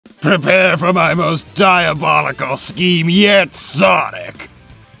Prepare for my most diabolical scheme yet, Sonic!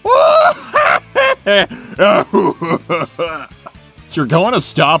 You're going to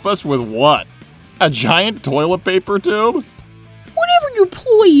stop us with what? A giant toilet paper tube? Whatever your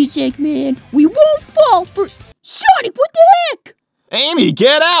ploy is, Eggman, we won't fall for— Sonic, what the heck? Amy,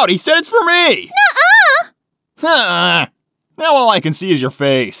 get out! He said it's for me! Nuh-uh! Now all I can see is your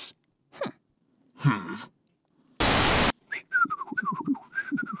face.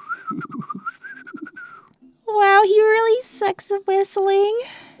 Wow, he really sucks at whistling.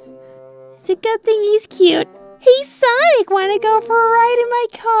 It's a good thing he's cute. Hey, Sonic, wanna go for a ride in my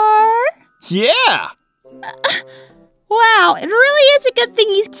car? Yeah! Wow, it really is a good thing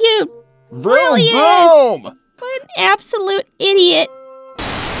he's cute. Vroom, Really is. vroom! What an absolute idiot.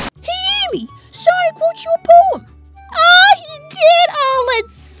 Hey, Amy, Sonic wrote you a poem. Oh, he did? Oh,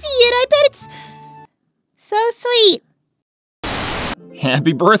 let's see it. I bet it's so sweet.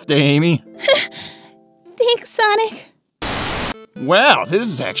 Happy birthday, Amy. Thanks, Sonic. Wow, this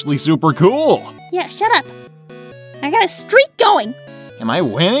is actually super cool. Yeah, shut up. I got a streak going. Am I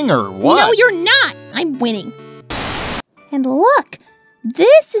winning or what? No, you're not. I'm winning. And look,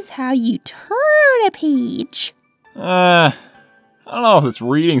 this is how you turn a page. I don't know if this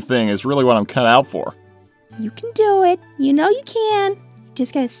reading thing is really what I'm cut out for. You can do it. You know you can. You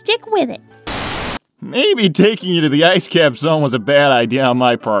just gotta stick with it. Maybe taking you to the ice cap zone was a bad idea on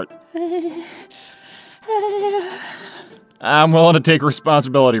my part. I'm willing to take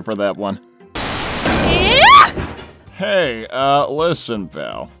responsibility for that one. Hey, listen,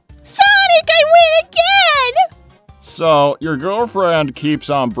 pal. Sonic, I win again! So, your girlfriend keeps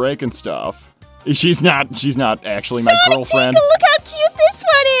on breaking stuff. She's not actually my Sonic, girlfriend. take a look how cute this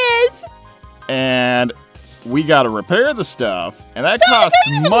one is! And we gotta repair the stuff, and that Sonic, costs are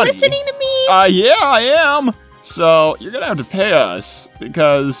you even money. listening to me? Yeah, I am. So, you're gonna have to pay us,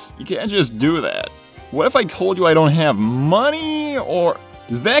 because you can't just do that. What if I told you I don't have money, or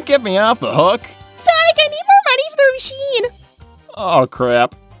does that get me off the hook? Sonic, I need more money for the machine. Oh,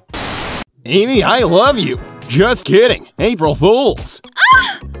 crap. Amy, I love you. Just kidding. April Fools.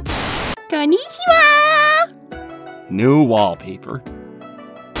 Konnichiwa! New wallpaper.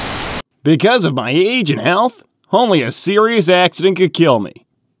 Because of my age and health, only a serious accident could kill me.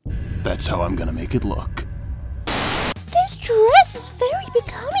 That's how I'm gonna make it look. This dress is very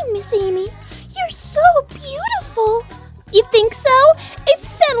becoming, Miss Amy. You're so beautiful. You think so? It's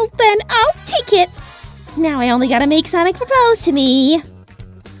settled then. I'll take it. Now I only gotta make Sonic propose to me.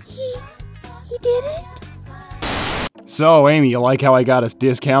 He did it? So, Amy, you like how I got us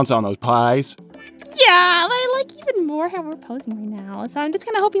discounts on those pies? Yeah, but I like even more how we're posing right now. So I'm just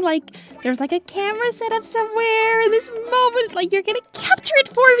kind of hoping like there's like a camera set up somewhere in this moment, like you're gonna capture it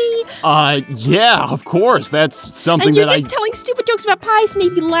for me. Yeah, of course. That's something and you're that just telling stupid jokes about pies to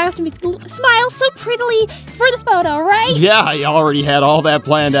make me laugh, to make me smile so prettily for the photo, right? Yeah, I already had all that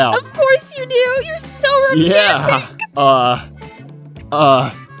planned out. Of course you do. You're so romantic.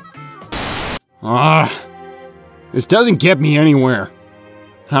 This doesn't get me anywhere.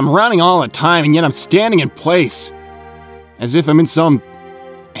 I'm running all the time, and yet I'm standing in place. As if I'm in some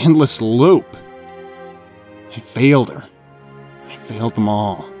endless loop. I failed her. I failed them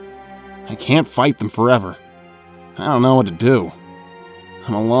all. I can't fight them forever. I don't know what to do.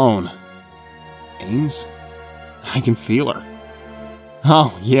 I'm alone. Ames? I can feel her.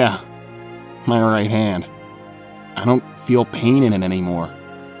 Oh, yeah. My right hand. I don't feel pain in it anymore.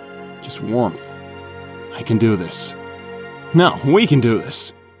 Just warmth. I can do this. No, we can do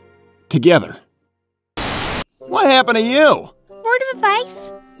this. Together. What happened to you? Word of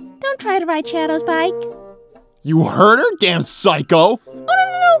advice: don't try to ride Shadow's bike. You hurt her, damn psycho! Oh,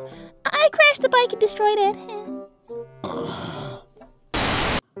 no. I crashed the bike and destroyed it.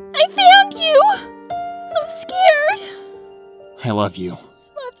 I found you! I'm scared. I love you.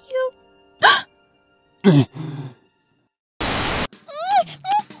 Love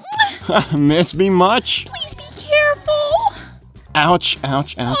you. Miss me much? Please be careful. Ouch,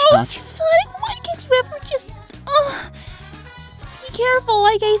 ouch, ouch, Oh, ouch. Sonic, why can't you ever just... be careful,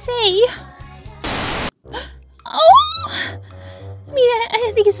 like I say. Oh! I mean,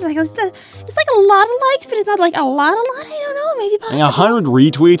 I think it's like a lot of likes, but it's not like a lot. I don't know, maybe possible. 100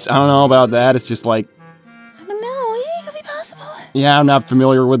 retweets? I don't know about that. It's just like... I don't know, it could be possible. Yeah, I'm not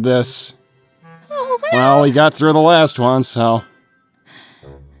familiar with this. Oh, Well, we got through the last one, so...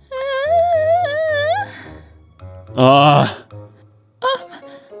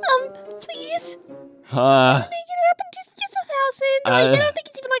 Please. Make Make it happen, just 1,000. I don't think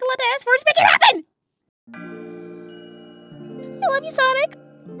it's even like allowed to ask for it. Just make it happen! I love you, Sonic.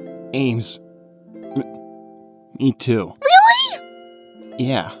 Ames. Me too. Really?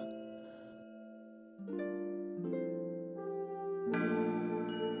 Yeah.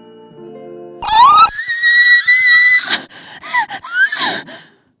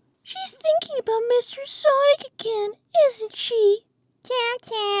 isn't she? Ciao,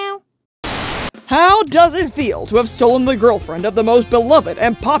 ciao. How does it feel to have stolen the girlfriend of the most beloved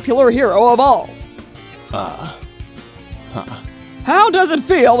and popular hero of all? How does it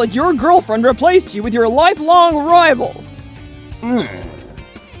feel that your girlfriend replaced you with your lifelong rival? Neither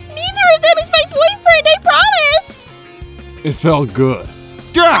of them is my boyfriend, I promise! It felt good.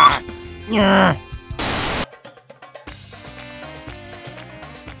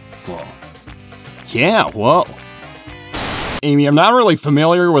 Whoa. Yeah, whoa. Amy, I'm not really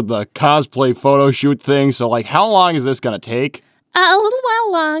familiar with the cosplay photo shoot thing, so like, how long is this gonna take? A little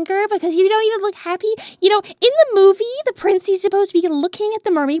while longer, because you don't even look happy. You know, in the movie, the prince is supposed to be looking at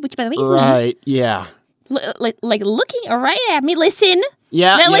the mermaid, which by the way is me. Right, yeah. Like looking right at me. Listen.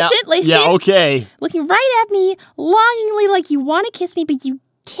 Yeah, now yeah. Listen. Yeah, okay. Looking right at me, longingly, like you want to kiss me, but you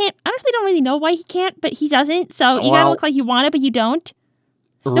can't. Honestly, don't really know why he can't, but he doesn't. So you gotta look like you want it, but you don't.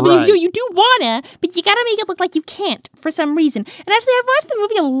 No, but you do wanna, but you gotta make it look like you can't for some reason. And actually, I've watched the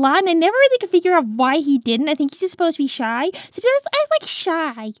movie a lot, and I never really could figure out why he didn't. I think he's just supposed to be shy. So just act like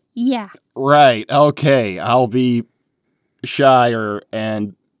shy. Yeah. Right, okay. I'll be shyer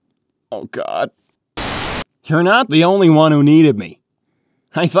and... Oh, God. You're not the only one who needed me.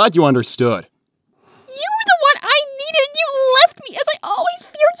 I thought you understood. You were the one I needed. You left me, as I always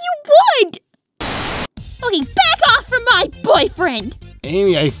feared you would. Okay, back off from my boyfriend.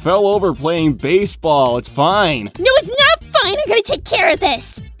 Amy, I fell over playing baseball. It's fine. No, it's not fine. I'm gonna take care of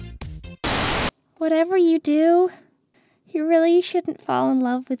this. Whatever you do, you really shouldn't fall in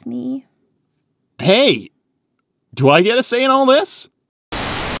love with me. Hey, do I get a say in all this?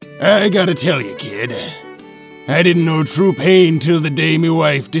 I gotta tell you, kid. I didn't know true pain till the day me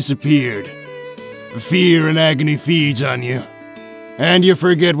wife disappeared. Fear and agony feeds on you, and you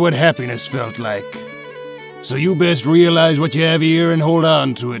forget what happiness felt like. So you best realize what you have here and hold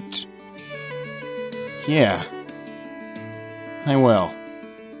on to it. Yeah, I will.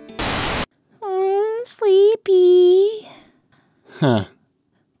 Sleepy. Huh.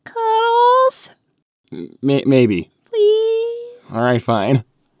 Cuddles. Maybe. Please. Alright, fine.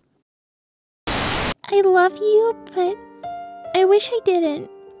 I love you, but I wish I didn't.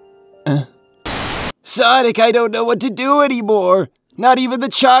 Sonic, I don't know what to do anymore. Not even the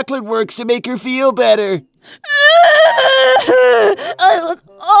chocolate works to make her feel better. I look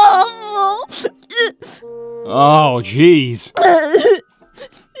awful. Oh, jeez.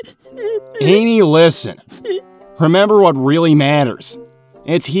 Amy, listen. Remember what really matters.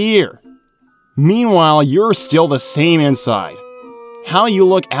 It's here. Meanwhile, you're still the same inside. How you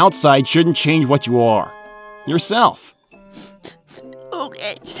look outside shouldn't change what you are. Yourself.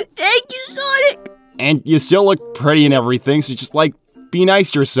 Okay, thank you, Sonic. And you still look pretty and everything, so just, like, be nice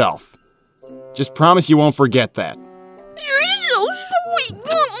to yourself. Just promise you won't forget that. You're so sweet.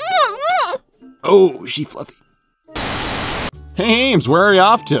 Oh, she fluffy. Hey, Ames, where are you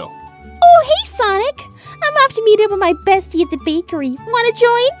off to? Oh, hey, Sonic. I'm off to meet up with my bestie at the bakery. Want to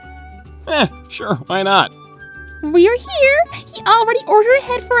join? Sure, why not? We're here. He already ordered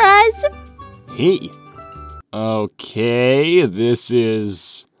ahead for us. Hey. Okay, this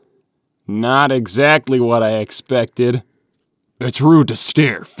is not exactly what I expected. It's rude to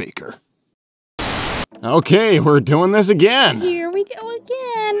stare, faker. Okay, we're doing this again. Here we go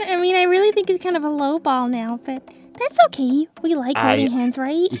again. I mean, I really think it's kind of a low ball now, but that's okay. We like holding hands,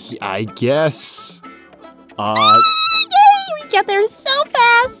 right? I guess. Yay! We got there so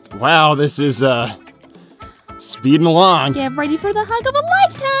fast. Wow, this is, speeding along. Get ready for the hug of a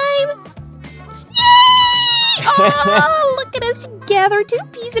lifetime. Yay! Oh, look at us together, two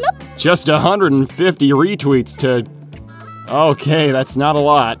peas in a... Just 150 retweets to... Okay, that's not a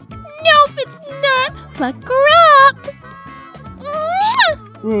lot. Nope, it's not. But grow up.